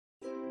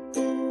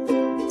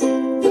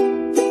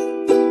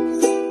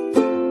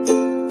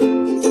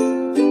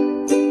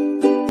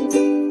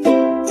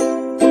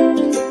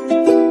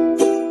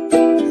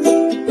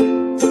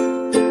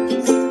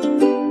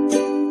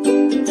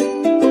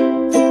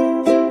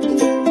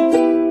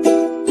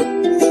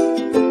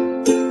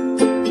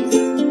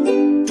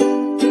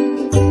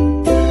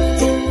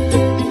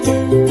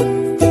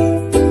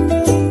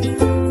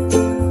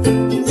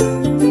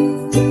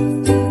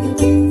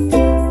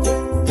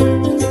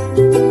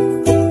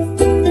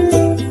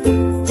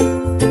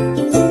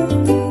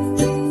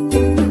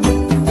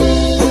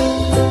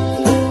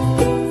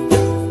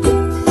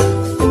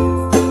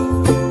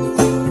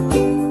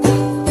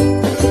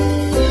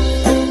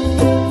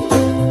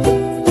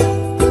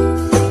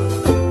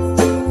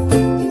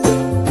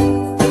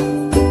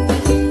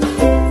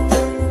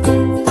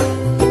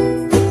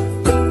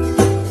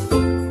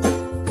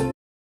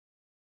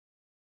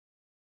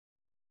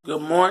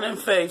morning,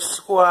 Faith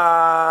Squad.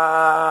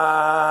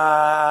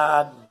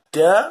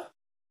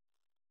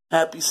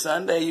 Happy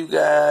Sunday, you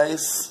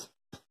guys.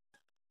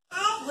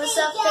 What's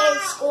up,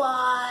 Faith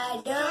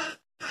Squad?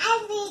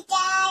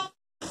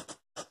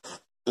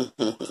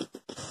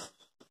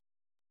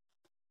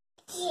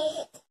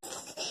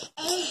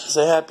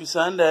 Say happy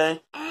Sunday.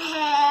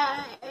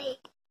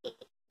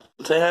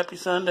 Say happy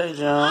Sunday,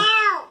 John.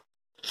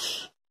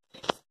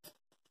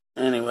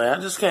 Anyway, I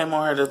just came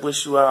on here to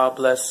wish you all a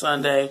blessed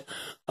Sunday.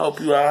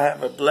 Hope you all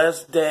have a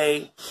blessed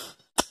day.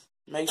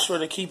 Make sure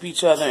to keep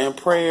each other in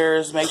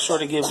prayers. Make sure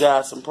to give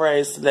God some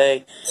praise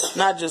today.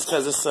 Not just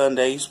because it's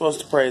Sunday. You're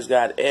supposed to praise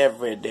God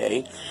every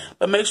day.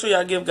 But make sure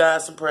y'all give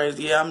God some praise.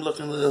 Yeah, I'm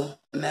looking a little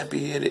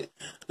nappy-headed.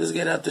 Just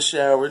get out the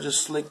shower.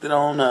 Just slicked it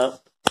on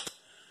up.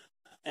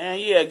 And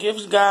yeah,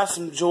 give God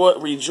some joy,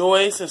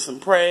 rejoice, and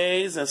some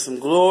praise, and some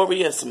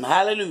glory, and some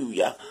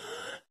hallelujah.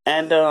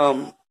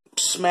 And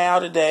smile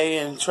today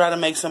and try to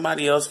make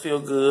somebody else feel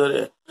good.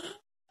 And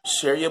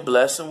share your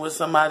blessing with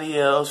somebody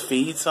else.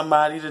 Feed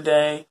somebody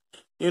today.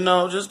 You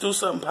know, just do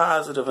something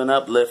positive and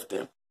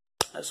uplifting.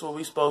 That's what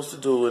we're supposed to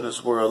do in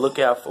this world. Look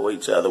out for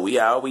each other. We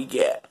all we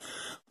get.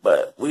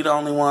 But we the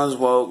only ones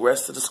woke.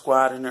 Rest of the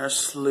squad in their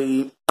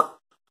sleep.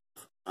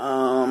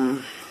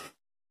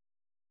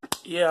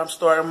 Yeah, I'm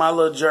starting my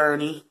little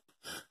journey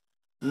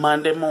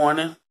Monday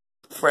morning.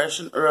 Fresh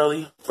and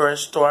early.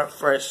 Fresh start,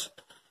 fresh.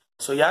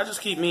 So y'all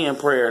just keep me in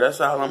prayer.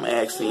 That's all I'm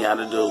asking y'all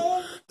to do.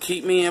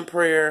 Keep me in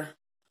prayer.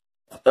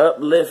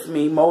 Uplift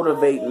me.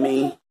 Motivate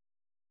me.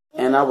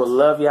 And I will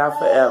love y'all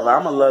forever.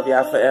 I'm going to love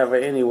y'all forever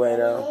anyway,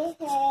 though.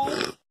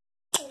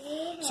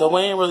 So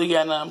we ain't really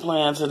got nothing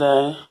planned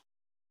today.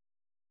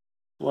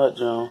 What,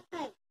 Joan?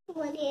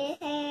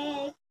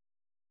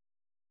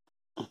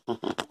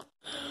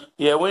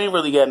 Yeah, we ain't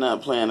really got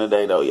nothing planned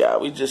today, though, y'all.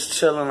 We just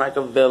chilling like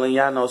a villain.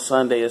 Y'all know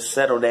Sunday is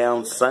Settle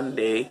Down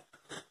Sunday.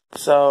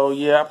 So,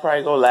 yeah, I'll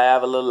probably go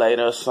live a little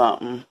later or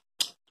something.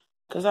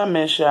 Because I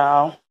miss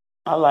y'all.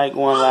 I like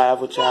going live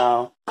with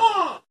y'all.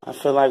 I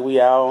feel like we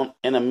all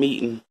in a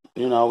meeting.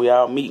 You know, we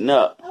all meeting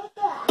up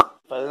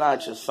for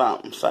lunch or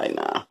something. Say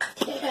now.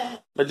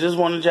 But just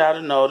wanted y'all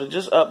to know to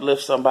just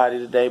uplift somebody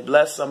today.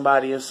 Bless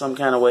somebody in some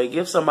kind of way.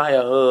 Give somebody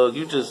a hug.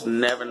 You just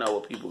never know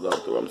what people go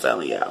through. I'm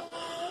telling y'all.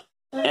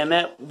 And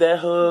that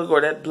hug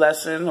or that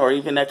blessing or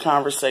even that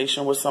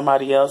conversation with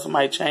somebody else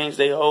might change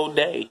their whole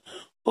day.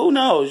 Who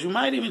knows? You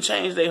might even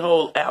change their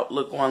whole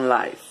outlook on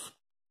life.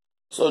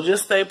 So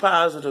just stay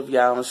positive,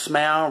 y'all, and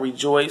smile,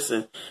 rejoice,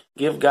 and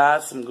give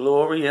God some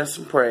glory and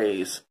some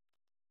praise.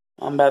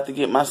 I'm about to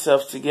get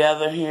myself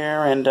together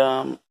here and,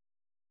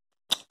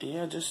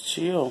 yeah, just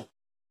chill.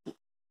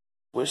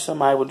 Wish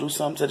somebody would do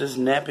something to this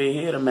nappy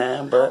head,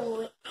 man,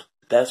 but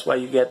that's why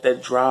you get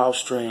that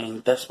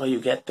drawstring. That's why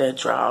you get that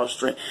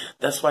drawstring.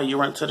 That's why you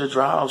run to the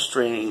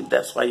drawstring.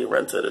 That's why you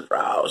run to the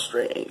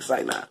drawstring. It's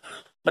like, nah.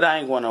 But I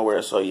ain't going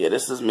nowhere, so yeah,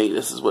 this is me.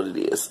 This is what it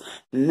is.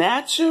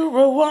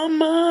 Natural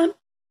woman.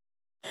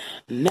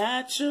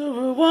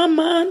 Natural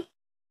woman.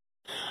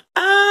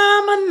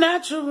 I'm a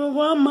natural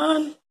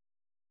woman.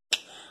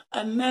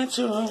 A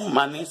natural.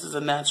 My niece is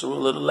a natural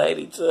little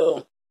lady,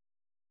 too.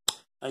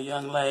 A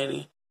young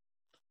lady.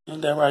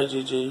 Ain't that right,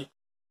 Gigi?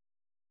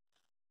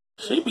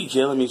 She be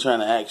killing me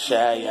trying to act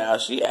shy, y'all.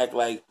 She act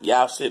like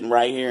y'all sitting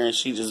right here and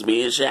she just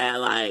being shy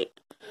like.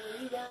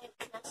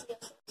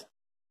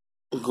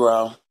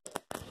 Grow.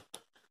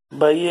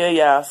 But yeah,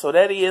 y'all. So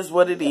that is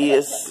what it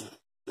is.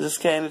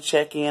 Just came to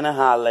check in and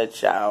holler at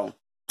y'all.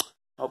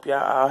 Hope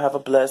y'all all have a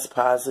blessed,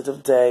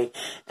 positive day.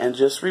 And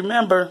just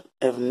remember,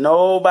 if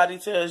nobody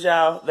tells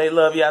y'all they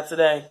love y'all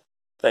today,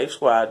 Faith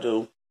Squad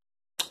do.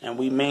 And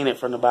we mean it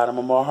from the bottom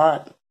of our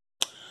heart.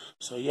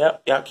 So,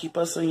 yep, y'all keep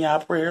us in y'all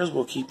prayers.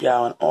 We'll keep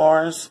y'all in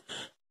ours.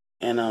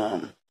 And,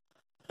 let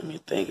me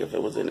think if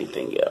it was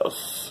anything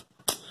else.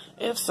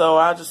 If so,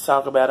 I'll just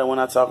talk about it when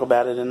I talk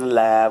about it in the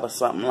live or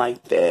something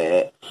like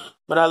that.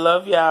 But I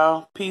love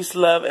y'all. Peace,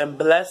 love, and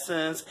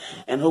blessings.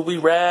 And who we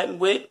riding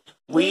with?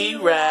 We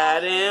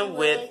riding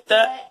with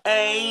the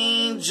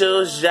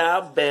angels.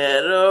 Y'all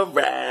better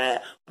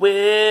ride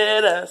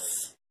with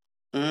us.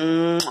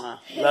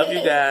 Love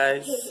you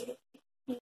guys.